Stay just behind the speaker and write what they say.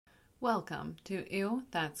Welcome to Ew,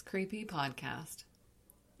 That's Creepy podcast.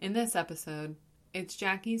 In this episode, it's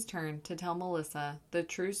Jackie's turn to tell Melissa the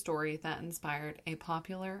true story that inspired a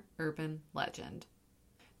popular urban legend.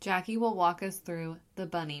 Jackie will walk us through the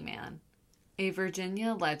Bunny Man, a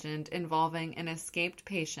Virginia legend involving an escaped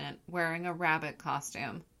patient wearing a rabbit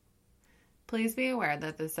costume. Please be aware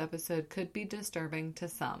that this episode could be disturbing to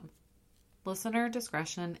some. Listener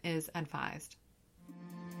discretion is advised.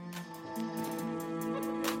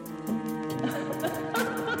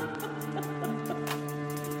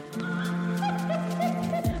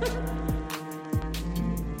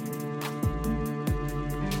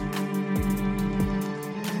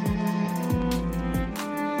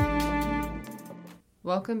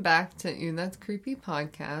 Welcome back to Ew, That's Creepy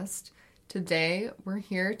podcast. Today we're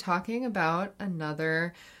here talking about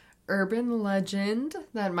another urban legend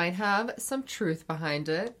that might have some truth behind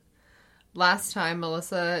it. Last time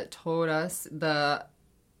Melissa told us the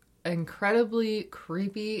incredibly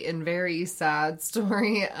creepy and very sad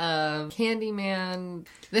story of Candyman,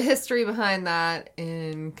 the history behind that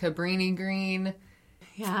in Cabrini Green.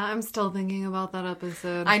 Yeah, I'm still thinking about that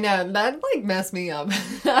episode. I know, that messed me up.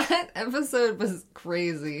 That episode was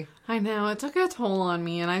crazy. I know, it took a toll on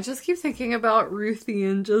me, and I just keep thinking about Ruthie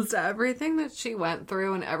and just everything that she went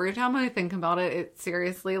through, and every time I think about it, it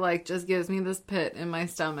seriously, just gives me this pit in my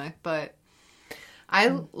stomach, but...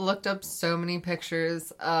 I looked up so many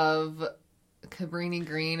pictures of Cabrini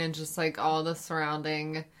Green and just all the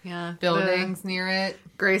surrounding buildings near it.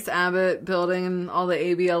 Grace Abbott building and all the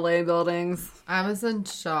ABLA buildings. I was in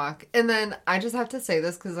shock. And then I just have to say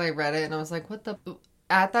this because I read it and I was like, what the...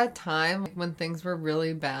 At that time, when things were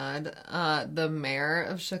really bad, the mayor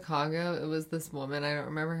of Chicago, it was this woman, I don't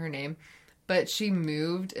remember her name, but she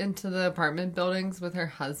moved into the apartment buildings with her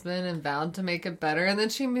husband and vowed to make it better. And then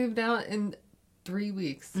she moved out in 3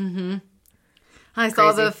 weeks. Mm-hmm. I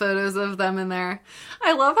saw the photos of them in there.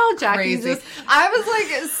 I love how Jackie I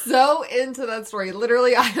was so into that story.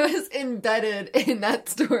 Literally, I was embedded in that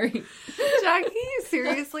story. Jackie,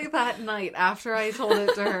 seriously, that night after I told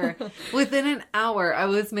it to her, within an hour, I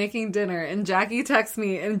was making dinner and Jackie texts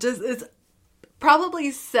me and it's probably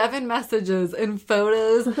 7 messages and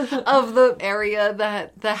photos of the area,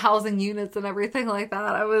 that the housing units and everything like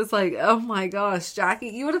that. I was like, oh my gosh, Jackie,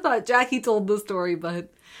 you would have thought Jackie told the story,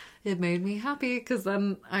 but it made me happy because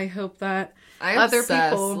then I hope that other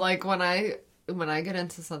people... when I get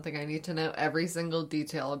into something, I need to know every single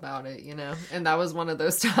detail about it, And that was one of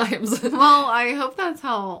those times. Well, I hope that's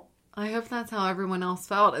how everyone else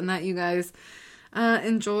felt, and that you guys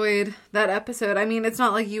enjoyed that episode. I mean, it's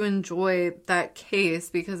not like you enjoyed that case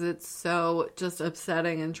because it's so just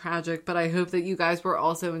upsetting and tragic, but I hope that you guys were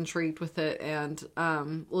also intrigued with it and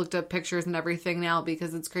looked up pictures and everything now,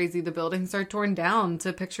 because it's crazy. The buildings are torn down,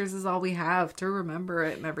 so pictures is all we have to remember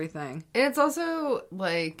it and everything. And it's also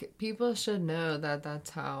people should know that that's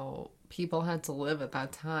how people had to live at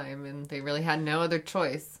that time, and they really had no other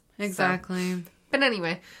choice. Exactly. So. But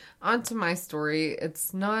anyway, on to my story.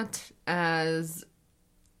 It's not as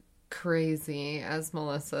crazy as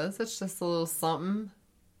Melissa's. It's just a little something.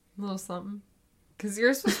 Because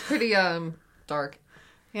yours was pretty dark.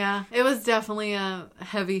 Yeah, it was definitely a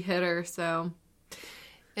heavy hitter, so...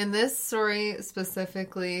 And this story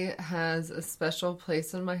specifically has a special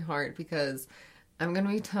place in my heart because I'm going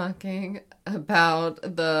to be talking about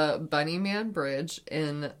the Bunny Man Bridge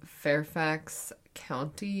in Fairfax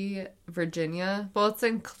County, Virginia. Well, it's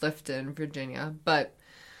in Clifton, Virginia, but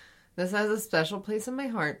this has a special place in my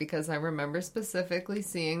heart because I remember specifically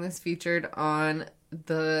seeing this featured on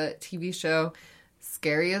the TV show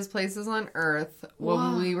Scariest Places on Earth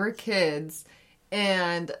when we were kids,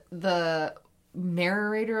 and the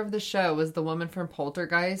narrator of the show was the woman from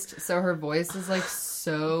Poltergeist, so her voice is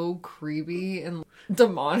so creepy and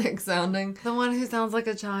demonic sounding. The one who sounds like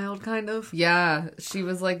a child, kind of. Yeah, she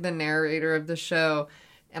was the narrator of the show,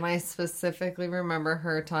 and I specifically remember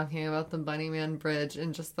her talking about the Bunny Man Bridge,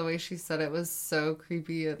 and just the way she said it was so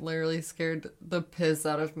creepy. It literally scared the piss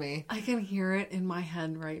out of me. I can hear it in my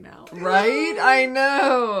head right now. Right? I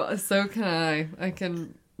know. So can I. I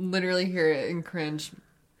can literally hear it and cringe.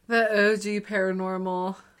 The OG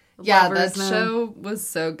paranormal. Yeah, that show was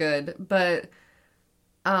so good. But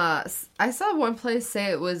I saw one place say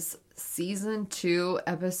it was season 2,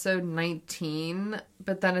 episode 19,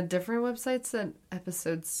 but then a different website said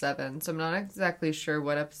episode 7. So I'm not exactly sure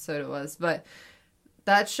what episode it was, but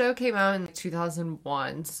that show came out in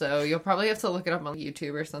 2001. So you'll probably have to look it up on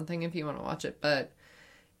YouTube or something if you want to watch it. But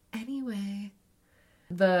anyway,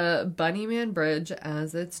 the Bunny Man Bridge,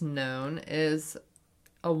 as it's known, is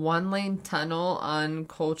a 1-lane tunnel on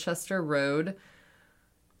Colchester Road.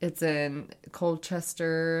 It's in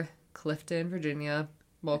Colchester, Clifton, Virginia.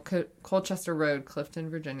 Well, Colchester Road, Clifton,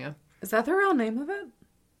 Virginia. Is that the real name of it?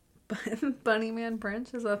 Bunnyman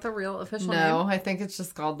Bridge? Is that the real official name? No, I think it's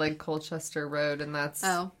just called like Colchester Road, and that's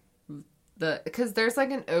because there's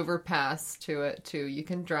like an overpass to it too. You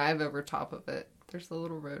can drive over top of it. There's a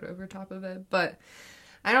little road over top of it, but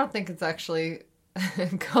I don't think it's actually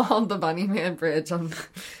called the Bunnyman Bridge. I'm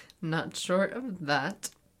not sure of that,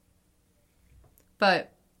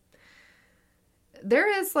 but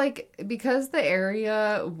there is like, because the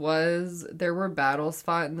area there were battles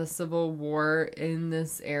fought in the Civil War in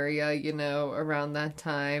this area, you know, around that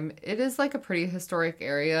time. It is like a pretty historic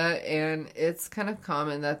area, and it's kind of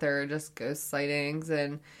common that there are just ghost sightings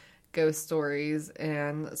and ghost stories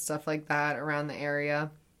and stuff like that around the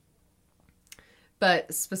area.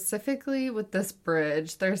 But specifically with this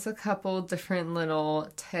bridge, there's a couple different little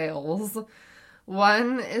tales.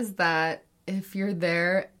 One is that if you're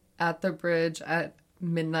there at the bridge at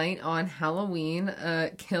midnight on Halloween,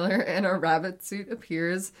 a killer in a rabbit suit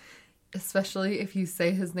appears, especially if you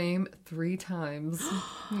say his name 3 times.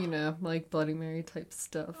 You know, like Bloody Mary type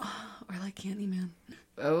stuff. Or like Candyman.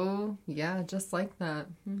 Oh, yeah, just like that.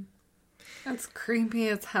 That's creepy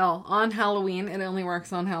as hell. On Halloween, it only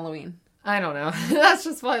works on Halloween. I don't know. That's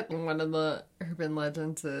just what one of the urban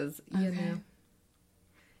legends is, you know.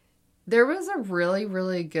 There was a really,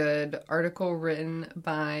 really good article written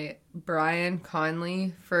by Brian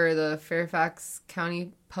Conley for the Fairfax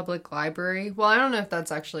County Public Library. Well, I don't know if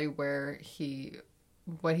that's actually what he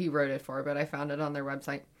wrote it for, but I found it on their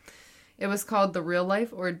website. It was called The Real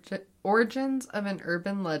Life Origins of an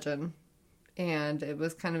Urban Legend. And it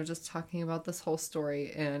was kind of just talking about this whole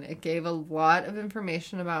story. And it gave a lot of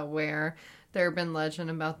information about where the urban legend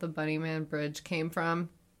about the Bunnyman Bridge came from.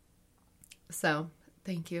 So,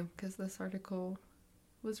 thank you, because this article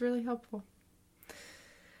was really helpful.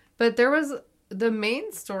 But there was the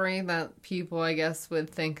main story that people, I guess, would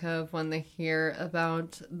think of when they hear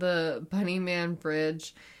about the Bunnyman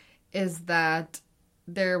Bridge is that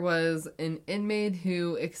there was an inmate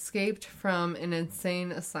who escaped from an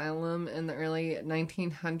insane asylum in the early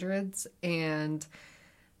 1900s and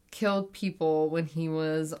killed people when he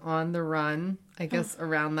was on the run, I guess,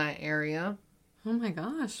 around that area. Oh my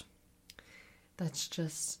gosh. That's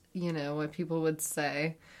just, you know, what people would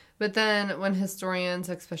say. But then when historians,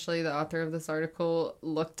 especially the author of this article,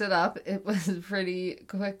 looked it up, it was pretty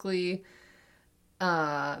quickly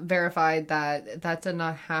verified that that did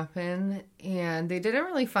not happen, and they didn't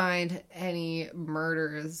really find any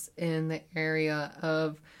murders in the area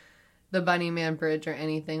of the Bunnyman Bridge or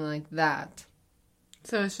anything like that.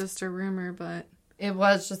 So it's just a rumor, but... It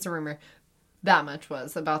was just a rumor. That much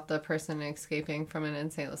was about the person escaping from an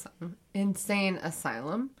insane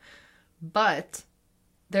asylum. But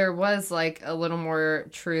there was like a little more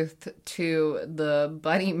truth to the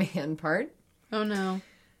Bunnyman part. Oh no.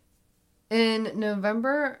 In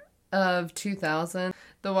November of 2000,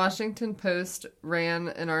 the Washington Post ran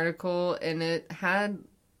an article, and it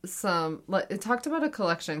talked about a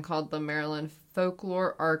collection called the Maryland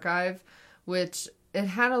Folklore Archive, which it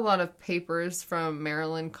had a lot of papers from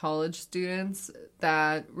Maryland college students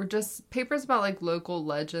that were just papers about like local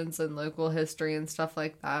legends and local history and stuff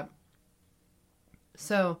like that.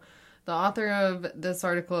 So the author of this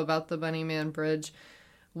article about the Bunnyman Bridge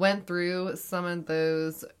went through some of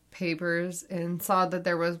those papers and saw that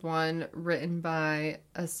there was one written by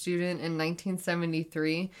a student in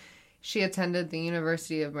 1973. She attended the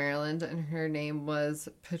University of Maryland, and her name was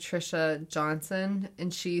Patricia Johnson,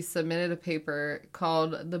 and she submitted a paper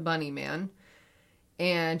called The Bunnyman.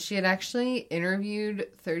 And she had actually interviewed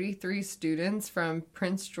 33 students from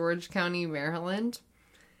Prince George County, Maryland,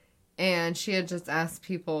 and she had just asked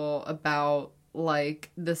people about like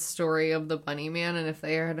the story of the Bunnyman and if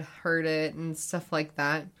they had heard it and stuff like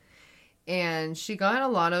that. And she got a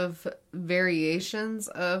lot of variations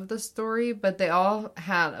of the story, but they all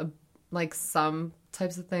had some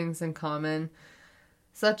types of things in common,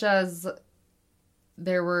 such as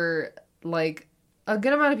there were like a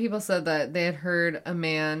good amount of people said that they had heard a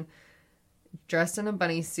man dressed in a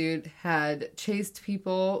bunny suit had chased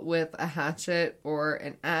people with a hatchet or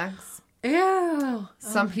an axe. Ew.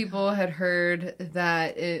 Some people had heard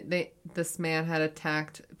that this man had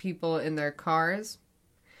attacked people in their cars.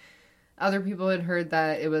 Other people had heard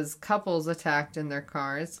that it was couples attacked in their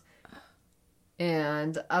cars.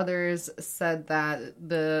 And others said that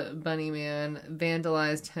the Bunnyman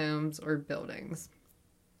vandalized homes or buildings.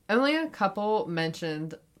 Only a couple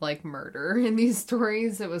mentioned, like, murder in these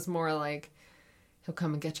stories. It was more like, he'll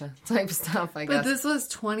come and get you type stuff, I But guess. this was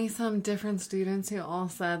 20-some different students who all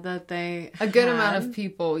said that they A good amount of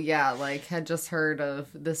people, had just heard of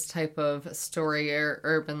this type of story or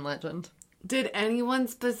urban legend. Did anyone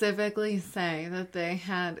specifically say that they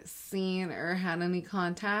had seen or had any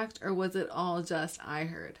contact, or was it all just I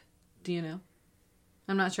heard? Do you know?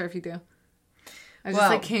 I'm not sure if you do. I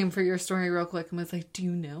just came for your story real quick and was like, do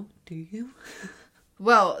you know? Do you?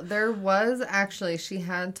 Well, there was actually, she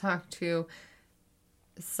had talked to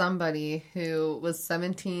somebody who was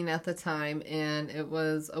 17 at the time, and it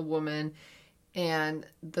was a woman, and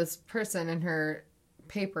this person in her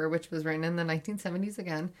paper, which was written in the 1970s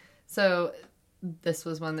again, so this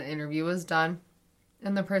was when the interview was done,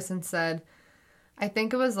 and the person said, I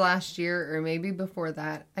think it was last year or maybe before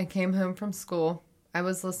that, I came home from school, I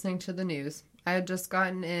was listening to the news, I had just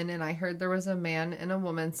gotten in and I heard there was a man and a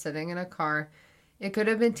woman sitting in a car. It could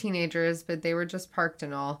have been teenagers, but they were just parked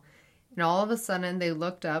and all of a sudden they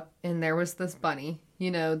looked up and there was this bunny,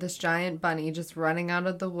 this giant bunny just running out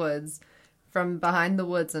of the woods from behind the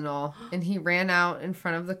woods and all, and he ran out in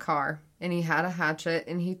front of the car. And he had a hatchet,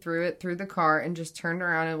 and he threw it through the car and just turned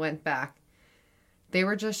around and went back. They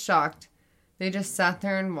were just shocked. They just sat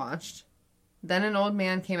there and watched. Then an old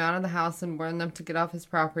man came out of the house and warned them to get off his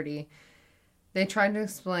property. They tried to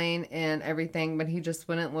explain and everything, but he just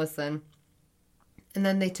wouldn't listen. And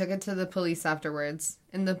then they took it to the police afterwards.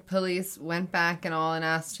 And the police went back and all and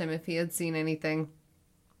asked him if he had seen anything.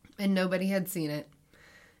 And nobody had seen it.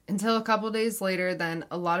 Until a couple days later, then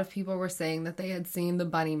a lot of people were saying that they had seen the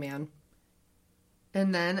bunny man.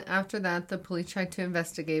 And then after that, the police tried to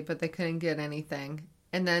investigate, but they couldn't get anything.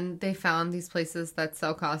 And then they found these places that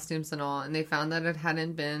sell costumes and all, and they found that it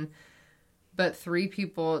hadn't been but 3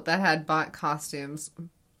 people that had bought costumes.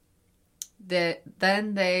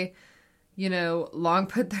 Then they, long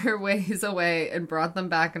put their ways away and brought them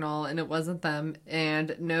back and all, and it wasn't them.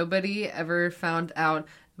 And nobody ever found out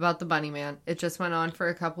about the bunny man. It just went on for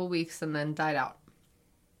a couple weeks and then died out.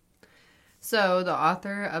 So the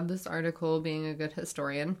author of this article, being a good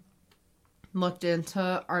historian, looked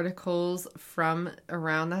into articles from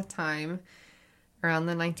around that time, around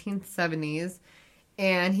the 1970s,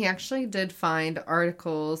 and he actually did find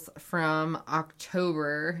articles from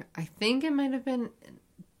October, I think it might have been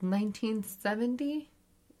 1970,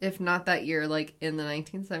 if not that year, like in the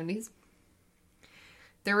 1970s.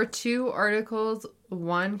 There were 2 articles,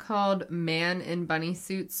 one called Man in Bunny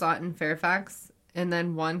Suit Sought in Fairfax, and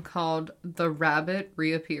then one called The Rabbit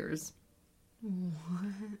Reappears.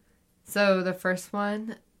 What? So the first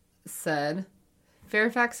one said,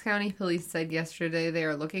 Fairfax County Police said yesterday they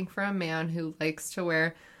are looking for a man who likes to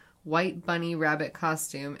wear white bunny rabbit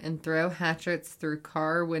costume and throw hatchets through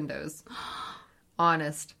car windows.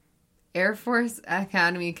 Honest. Air Force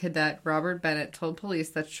Academy cadet Robert Bennett told police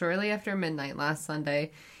that shortly after midnight last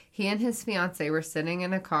Sunday, he and his fiancée were sitting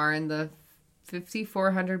in a car in the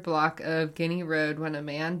 5400 block of Guinea Road when a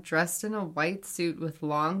man dressed in a white suit with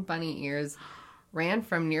long bunny ears ran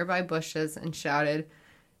from nearby bushes and shouted,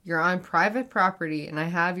 "You're on private property and I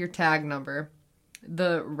have your tag number."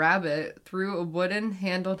 The rabbit threw a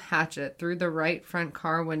wooden-handled hatchet through the right front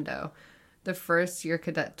car window, the first-year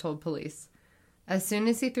cadet told police. As soon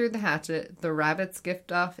as he threw the hatchet, the rabbit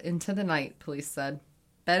skipped off into the night, police said.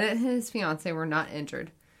 Bennett and his fiancée were not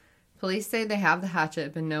injured. Police say they have the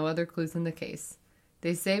hatchet, but no other clues in the case.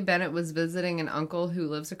 They say Bennett was visiting an uncle who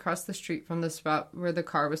lives across the street from the spot where the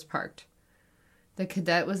car was parked. The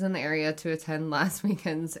cadet was in the area to attend last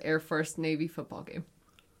weekend's Air Force Navy football game.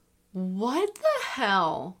 What the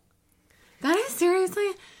hell? That is seriously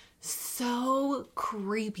so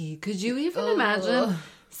creepy. Could you even imagine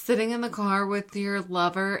sitting in the car with your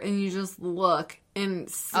lover and you just look and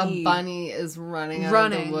see a bunny is running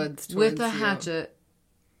out of the woods towards with a you. hatchet?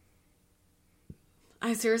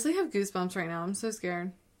 I seriously have goosebumps right now. I'm so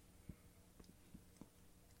scared.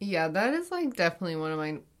 Yeah, that is like definitely one of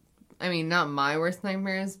my, I mean, not my worst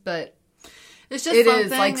nightmares, but it's just it something...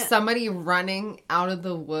 is like somebody running out of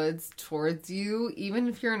the woods towards you, even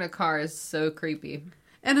if you're in a car, is so creepy.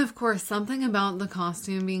 And of course, something about the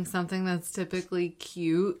costume being something that's typically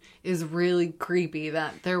cute is really creepy,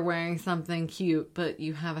 that they're wearing something cute, but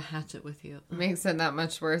you have a hatchet with you. It makes it that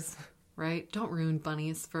much worse. Right? Don't ruin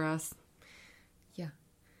bunnies for us. Yeah.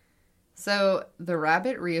 So, The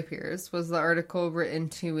Rabbit Reappears was the article written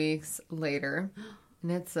 2 weeks later.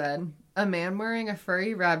 And it said, a man wearing a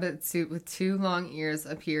furry rabbit suit with 2 long ears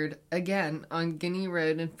appeared again on Guinea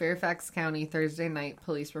Road in Fairfax County Thursday night,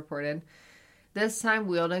 police reported. This time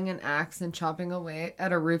wielding an axe and chopping away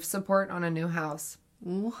at a roof support on a new house.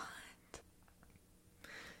 What?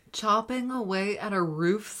 Chopping away at a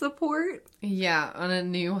roof support? Yeah, on a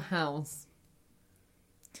new house.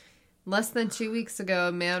 Less than 2 weeks ago,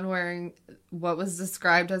 a man wearing what was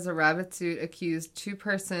described as a rabbit suit accused two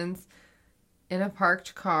persons in a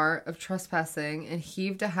parked car of trespassing and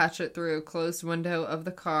heaved a hatchet through a closed window of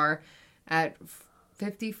the car at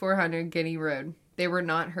 5400 Guinea Road. They were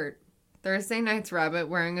not hurt. Thursday night's rabbit,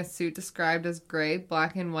 wearing a suit described as gray,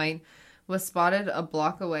 black, and white, was spotted a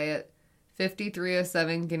block away at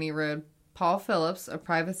 5307 Guinea Road. Paul Phillips, a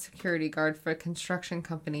private security guard for a construction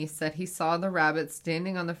company, said he saw the rabbit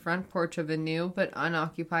standing on the front porch of a new but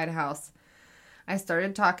unoccupied house. I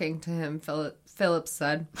started talking to him, Phillips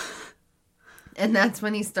said, and that's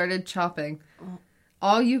when he started chopping.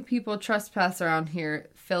 All you people trespass around here,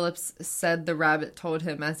 Phillips said the rabbit told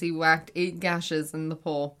him as he whacked 8 gashes in the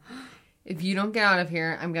pole. If you don't get out of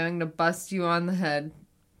here, I'm going to bust you on the head.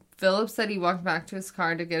 Phillips said he walked back to his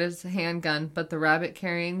car to get his handgun, but the rabbit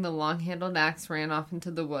carrying the long-handled axe ran off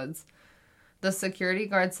into the woods. The security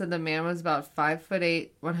guard said the man was about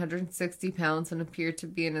 5'8", 160 pounds, and appeared to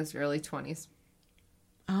be in his early 20s.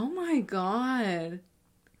 Oh my God.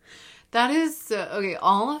 That is, okay,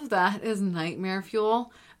 all of that is nightmare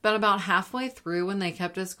fuel, but about halfway through when they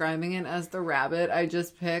kept describing it as the rabbit, I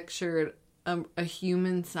just pictured a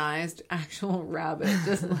human-sized actual rabbit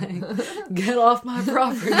just like, get off my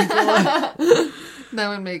property, boy. That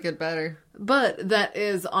would make it better. But that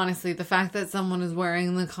is, honestly, the fact that someone is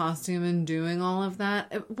wearing the costume and doing all of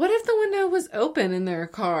that. What if the window was open in their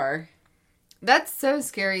car? That's so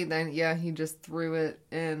scary then. Yeah, he just threw it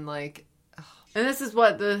in, like... And this is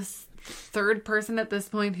what, the third person at this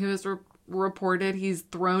point who has reported he's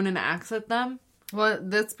thrown an axe at them? Well,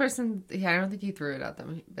 this person, I don't think he threw it at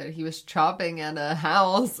them, but he was chopping at a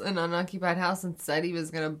house, an unoccupied house, and said he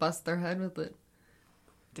was going to bust their head with it.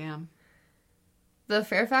 Damn. The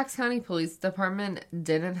Fairfax County Police Department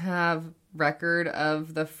didn't have record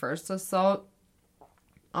of the first assault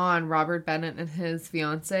on Robert Bennett and his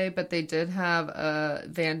fiancee, but they did have a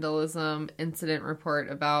vandalism incident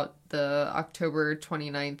report about the October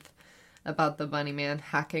 29th, about the Bunny Man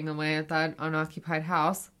hacking away at that unoccupied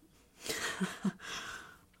house.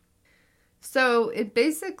 So it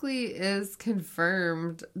basically is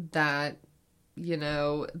confirmed that, you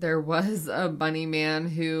know, there was a Bunny Man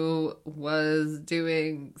who was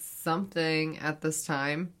doing something at this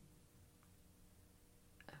time.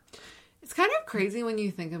 It's kind of crazy when you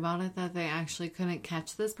think about it that they actually couldn't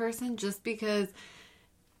catch this person just because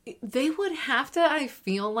they would have to, I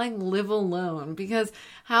feel like, live alone. Because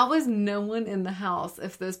how is no one in the house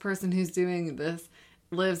if this person who's doing this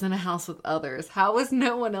lives in a house with others? How is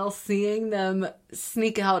no one else seeing them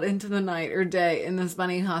sneak out into the night or day in this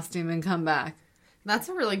bunny costume and come back? That's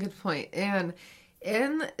a really good point. And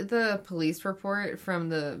in the police report from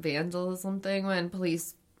the vandalism thing, when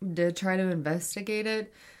police did try to investigate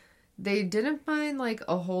it, they didn't find like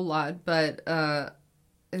a whole lot, but an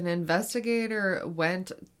investigator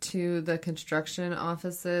went to the construction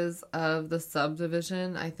offices of the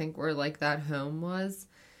subdivision, I think where like that home was,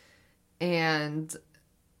 and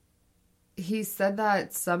he said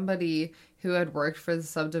that somebody who had worked for the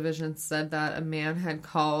subdivision said that a man had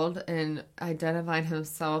called and identified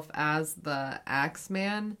himself as the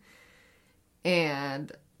Axeman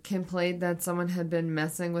and complained that someone had been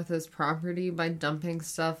messing with his property by dumping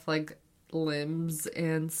stuff like limbs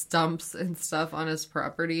and stumps and stuff on his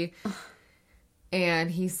property. And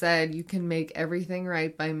he said, you can make everything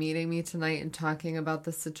right by meeting me tonight and talking about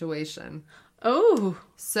the situation. Oh.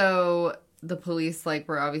 So the police, like,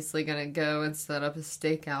 were obviously going to go and set up a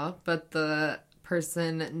stakeout, but the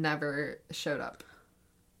person never showed up.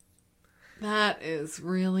 That is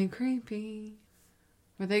really creepy.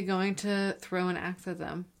 Were they going to throw an axe at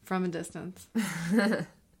them from a distance?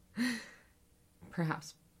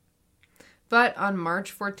 Perhaps. But on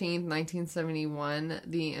March 14th, 1971,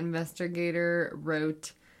 the investigator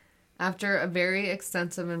wrote, after a very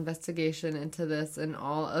extensive investigation into this and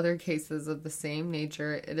all other cases of the same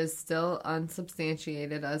nature, it is still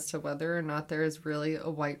unsubstantiated as to whether or not there is really a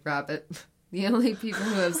white rabbit. The only people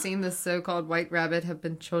who have seen this so-called white rabbit have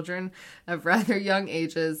been children of rather young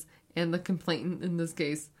ages and the complainant in this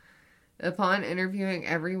case. Upon interviewing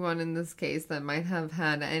everyone in this case that might have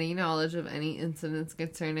had any knowledge of any incidents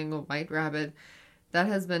concerning a white rabbit, that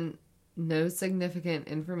has been no significant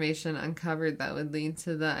information uncovered that would lead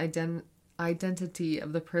to the identity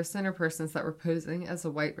of the person or persons that were posing as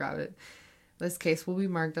a white rabbit. This case will be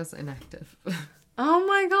marked as inactive. Oh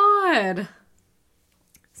my God.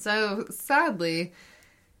 So, sadly,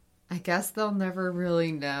 I guess they'll never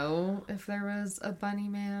really know if there was a Bunny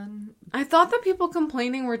Man. I thought the people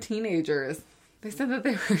complaining were teenagers. They said that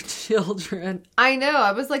they were children. I know.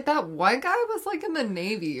 I was like, that one guy was like in the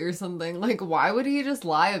Navy or something. Like, why would he just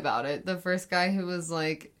lie about it? The first guy who was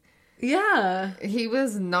like... Yeah. He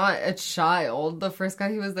was not a child. The first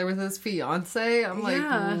guy he was there with his fiance. I'm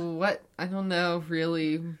Yeah. like, what? I don't know,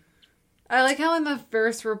 really. I like how in the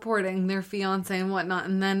first reporting, their fiance and whatnot,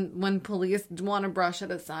 and then when police want to brush it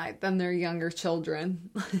aside, then they're younger children.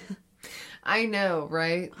 I know,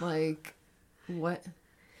 right? Like, what?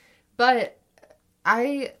 But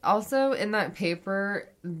I also, in that paper,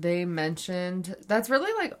 they mentioned, that's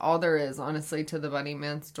really like all there is, honestly, to the Bunny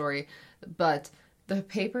Man story. But the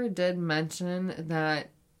paper did mention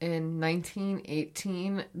that in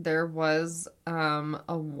 1918, there was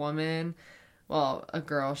a woman, well, a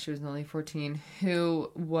girl, she was only 14, who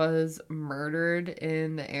was murdered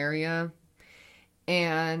in the area.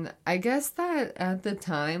 And I guess that at the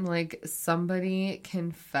time, like, somebody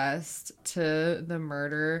confessed to the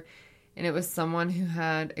murder, and it was someone who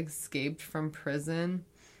had escaped from prison.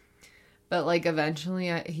 But, like, eventually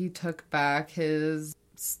he took back his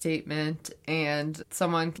statement, and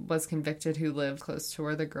someone was convicted who lived close to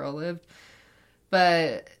where the girl lived.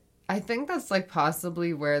 But I think that's, like,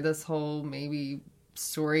 possibly where this whole maybe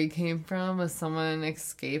story came from, was someone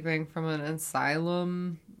escaping from an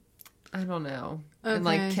asylum. I don't know. Okay. And,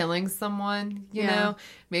 like, killing someone, you know?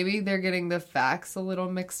 Maybe they're getting the facts a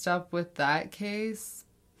little mixed up with that case.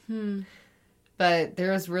 But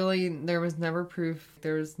there was never proof.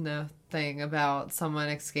 There was nothing about someone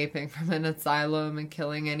escaping from an asylum and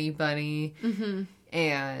killing anybody.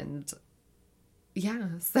 And, yeah,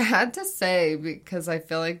 sad to say, because I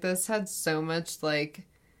feel like this had so much, like,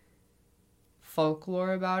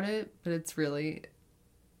 folklore about it, but it's really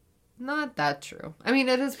not that true. I mean,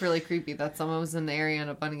 it is really creepy that someone was in the area in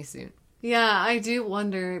a bunny suit. Yeah, I do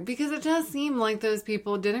wonder, because it does seem like those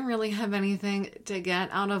people didn't really have anything to get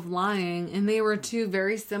out of lying, and they were two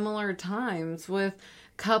very similar times with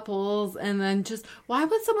couples, and then just, why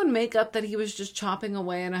would someone make up that he was just chopping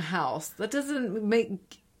away in a house? That doesn't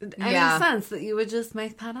make any sense that you would just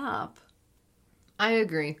make that up. I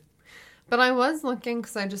agree. But I was looking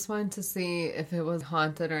because I just wanted to see if it was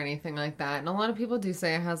haunted or anything like that. And a lot of people do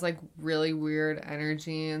say it has, like, really weird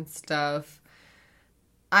energy and stuff.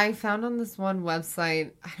 I found on this one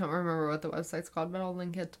website, I don't remember what the website's called, but I'll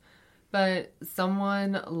link it. But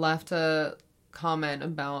someone left a comment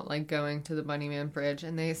about, like, going to the Bunnyman Bridge,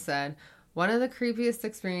 and they said, one of the creepiest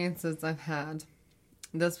experiences I've had.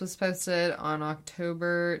 This was posted on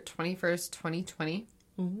October 21st, 2020.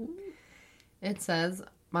 It says,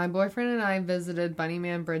 my boyfriend and I visited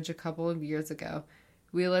Bunnyman Bridge a couple of years ago.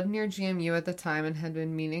 We lived near GMU at the time and had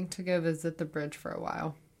been meaning to go visit the bridge for a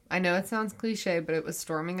while. I know it sounds cliche, but it was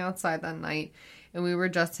storming outside that night, and we were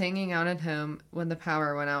just hanging out at home when the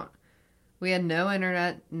power went out. We had no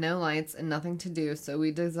internet, no lights, and nothing to do, so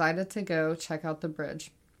we decided to go check out the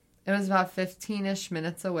bridge. It was about 15-ish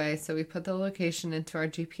minutes away, so we put the location into our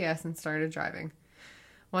GPS and started driving.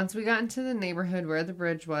 Once we got into the neighborhood where the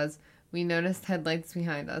bridge was, we noticed headlights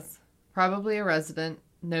behind us. Probably a resident.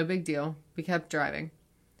 No big deal. We kept driving.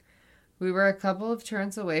 We were a couple of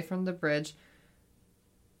turns away from the bridge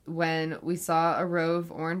when we saw a row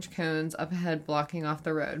of orange cones up ahead blocking off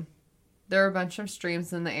the road. There were a bunch of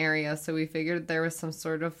streams in the area, so we figured there was some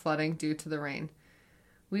sort of flooding due to the rain.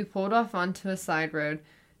 We pulled off onto a side road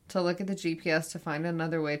to look at the GPS to find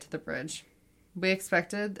another way to the bridge. We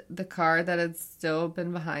expected the car that had still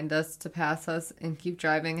been behind us to pass us and keep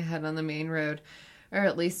driving ahead on the main road, or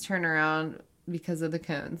at least turn around because of the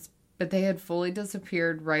cones, but they had fully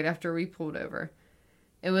disappeared right after we pulled over.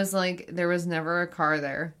 It was like there was never a car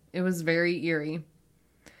there. It was very eerie.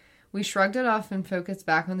 We shrugged it off and focused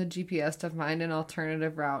back on the GPS to find an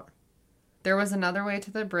alternative route. There was another way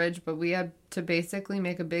to the bridge, but we had to basically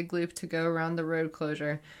make a big loop to go around the road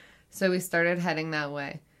closure, so we started heading that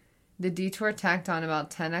way. The detour tacked on about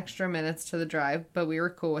 10 extra minutes to the drive, but we were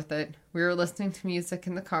cool with it. We were listening to music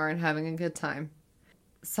in the car and having a good time.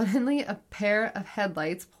 Suddenly, a pair of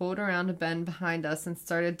headlights pulled around a bend behind us and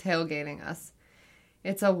started tailgating us.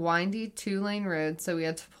 It's a windy 2-lane road, so we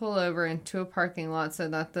had to pull over into a parking lot so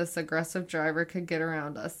that this aggressive driver could get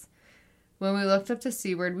around us. When we looked up to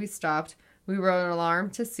seaward, we stopped. We were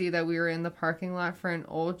alarmed to see that we were in the parking lot for an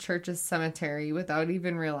old church's cemetery without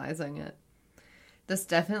even realizing it. This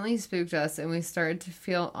definitely spooked us, and we started to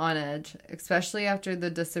feel on edge, especially after the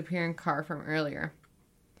disappearing car from earlier.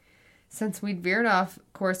 Since we'd veered off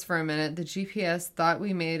course for a minute, the GPS thought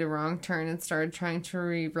we made a wrong turn and started trying to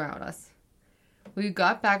reroute us. We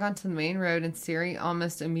got back onto the main road, and Siri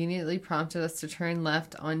almost immediately prompted us to turn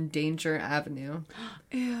left on Danger Avenue.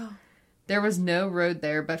 Ew. There was no road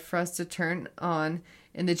there but for us to turn on,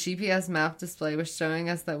 and the GPS map display was showing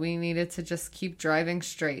us that we needed to just keep driving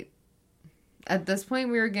straight. At this point,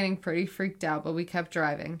 we were getting pretty freaked out, but we kept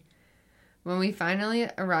driving. When we finally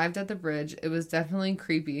arrived at the bridge, it was definitely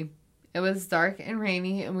creepy. It was dark and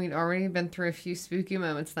rainy, and we'd already been through a few spooky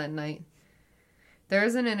moments that night. There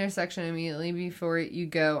is an intersection immediately before you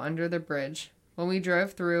go under the bridge. When we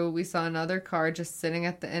drove through, we saw another car just sitting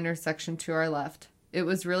at the intersection to our left. It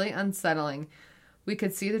was really unsettling. We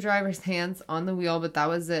could see the driver's hands on the wheel, but that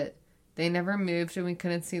was it. They never moved, and we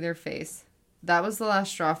couldn't see their face. That was the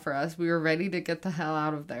last straw for us. We were ready to get the hell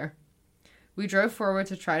out of there. We drove forward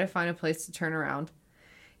to try to find a place to turn around.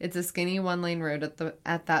 It's a skinny one-lane road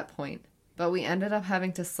at that point, but we ended up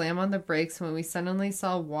having to slam on the brakes when we suddenly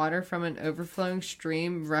saw water from an overflowing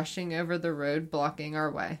stream rushing over the road, blocking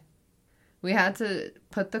our way. We had to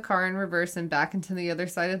put the car in reverse and back into the other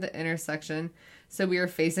side of the intersection, so we were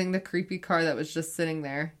facing the creepy car that was just sitting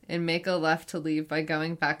there, and make a left to leave by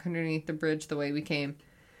going back underneath the bridge the way we came.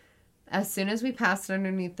 As soon as we passed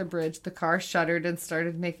underneath the bridge, the car shuddered and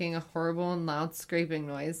started making a horrible and loud scraping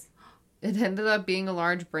noise. It ended up being a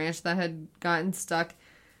large branch that had gotten stuck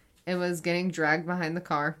and was getting dragged behind the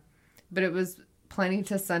car, but it was plenty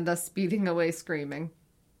to send us speeding away screaming.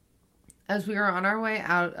 As we were on our way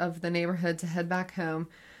out of the neighborhood to head back home,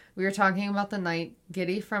 we were talking about the night,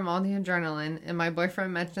 giddy from all the adrenaline, and my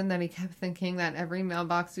boyfriend mentioned that he kept thinking that every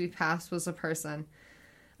mailbox we passed was a person.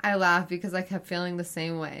 I laughed because I kept feeling the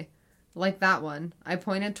same way. Like that one. I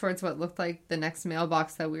pointed towards what looked like the next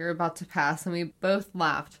mailbox that we were about to pass, and we both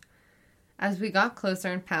laughed. As we got closer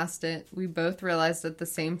and passed it, we both realized at the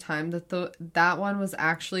same time that that one was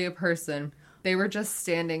actually a person. They were just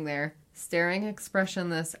standing there, staring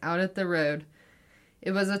expressionless out at the road.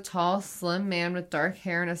 It was a tall, slim man with dark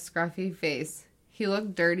hair and a scruffy face. He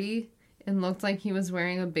looked dirty and looked like he was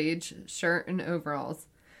wearing a beige shirt and overalls.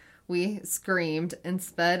 We screamed and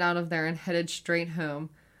sped out of there and headed straight home.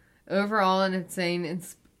 Overall, an insane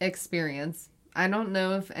experience. I don't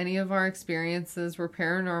know if any of our experiences were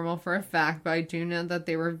paranormal for a fact, but I do know that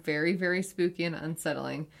they were very, very spooky and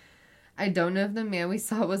unsettling. I don't know if the man we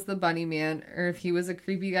saw was the bunny man, or if he was a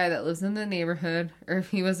creepy guy that lives in the neighborhood, or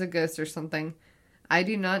if he was a ghost or something. I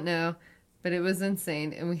do not know, but it was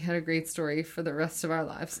insane, and we had a great story for the rest of our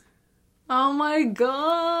lives. Oh my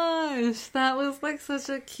gosh! That was like such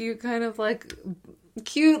a cute kind of like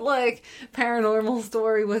paranormal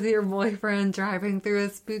story with your boyfriend driving through a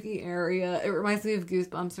spooky area. It reminds me of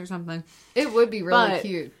Goosebumps or something. It would be really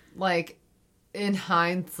cute. Like, in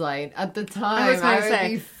hindsight, at the time, I would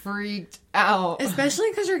be freaked out. Especially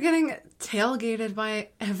because you're getting tailgated by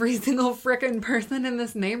every single frickin' person in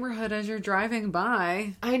this neighborhood as you're driving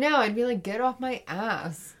by. I know. I'd be like, get off my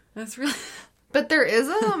ass. That's really... But there is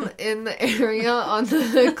in the area on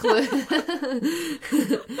the cliff.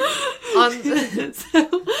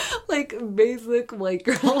 So, like, basic white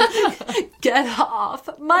girl, get off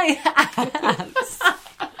my ass.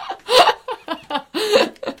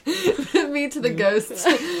 Me to the ghost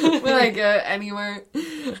when I go anywhere.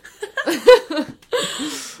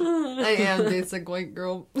 I am basic white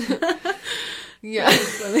girl. Yeah.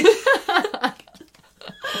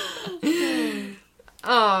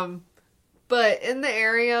 But in the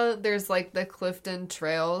area, there's like the Clifton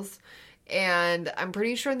Trails, and I'm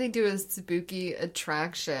pretty sure they do a spooky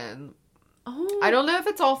attraction. Oh. I don't know if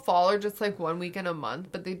it's all fall or just like 1 week in a month,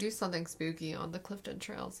 but they do something spooky on the Clifton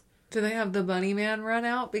Trails. Do they have the Bunny Man run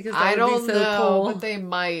out? Because that I don't would be so know, cool. but they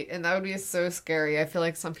might, and that would be so scary. I feel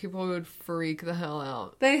like some people would freak the hell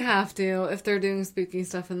out. They have to if they're doing spooky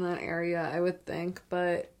stuff in that area, I would think.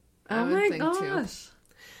 But oh my gosh.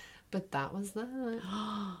 But that was that.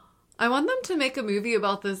 I want them to make a movie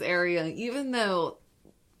about this area, even though,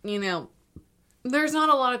 you know, there's not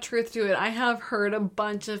a lot of truth to it. I have heard a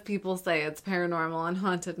bunch of people say it's paranormal and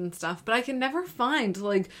haunted and stuff, but I can never find,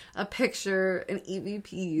 like, a picture, an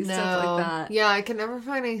EVP, stuff like that. Yeah, I can never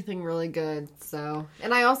find anything really good, so.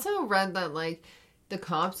 And I also read that, like, the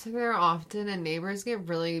cops are there often, and neighbors get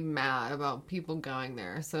really mad about people going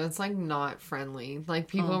there, so it's, like, not friendly. Like,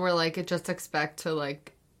 people were, like, just expect to,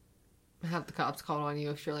 like, have the cops called on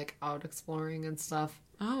you if you're, like, out exploring and stuff.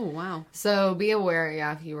 Oh, wow. So be aware,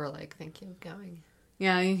 yeah, if you were, like, thinking of going.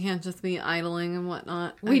 Yeah, you can't just be idling and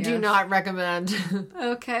whatnot. We do not recommend.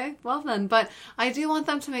 Okay, well then. But I do want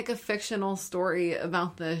them to make a fictional story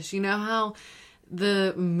about this. You know how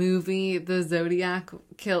the movie, The Zodiac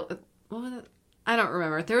Killer... What was it? I don't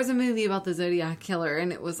remember. There was a movie about the Zodiac Killer,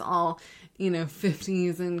 and it was all,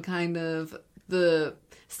 50s and kind of... The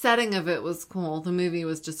setting of it was cool. The movie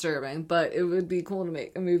was disturbing, but it would be cool to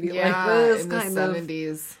make a movie like this in kind the of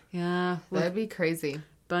 70s. Yeah, That'd be crazy.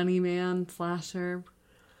 Bunny Man slasher.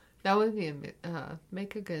 That would be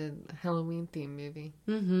make a good Halloween themed movie.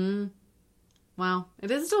 Mm-hmm. Wow.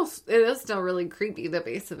 It is still really creepy, the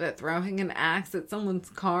base of it, throwing an axe at someone's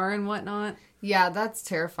car and whatnot. Yeah, that's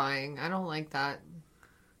terrifying. I don't like that.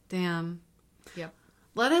 Damn. Yep.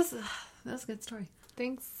 That's a good story.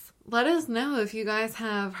 Thanks. Let us know if you guys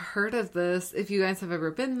have heard of this, if you guys have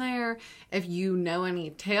ever been there, if you know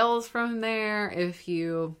any tales from there, if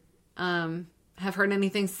you have heard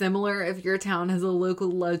anything similar, if your town has a local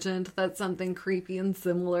legend that's something creepy and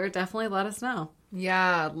similar, definitely let us know.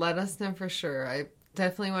 Yeah, let us know for sure. I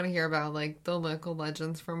definitely want to hear about like the local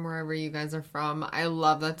legends from wherever you guys are from. I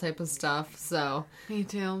love that type of stuff. So Me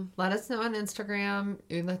too. let us know on Instagram.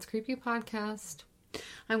 Ooh, That's Creepy Podcast.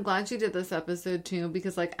 I'm glad you did this episode too,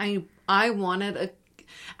 because like I wanted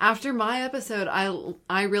after my episode,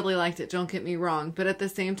 I really liked it, don't get me wrong, but at the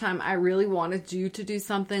same time I really wanted you to do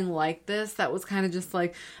something like this that was kind of just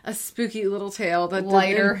like a spooky little tale that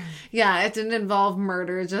Lighter. it didn't involve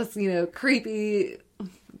murder, just creepy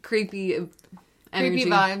energy. Creepy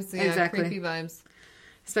vibes. Yeah, exactly. creepy vibes.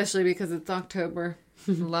 Especially because it's October.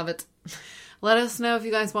 Love it. Let us know if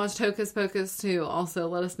you guys watched Hocus Pocus too. Also,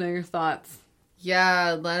 let us know your thoughts.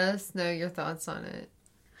 Yeah, let us know your thoughts on it.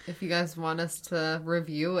 If you guys want us to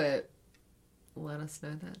review it, let us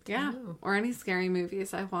know that too. Yeah, or any scary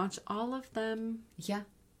movies. I watch all of them. Yeah,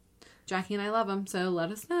 Jackie and I love them, so let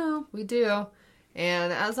us know. we do.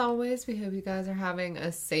 And as always, we hope you guys are having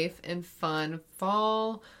a safe and fun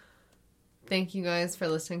fall. Thank you guys for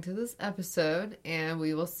listening to this episode, and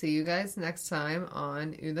we will see you guys next time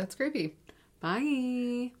on Ooh, That's Creepy.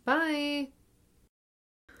 Bye. Bye.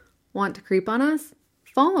 Want to creep on us?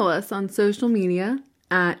 Follow us on social media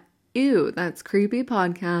at Ew, That's Creepy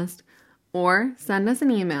Podcast, or send us an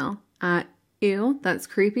email at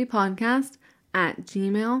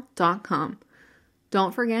ewthat'screepypodcast@gmail.com.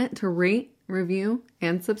 Don't forget to rate, review,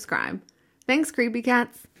 and subscribe. Thanks, creepy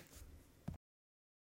cats.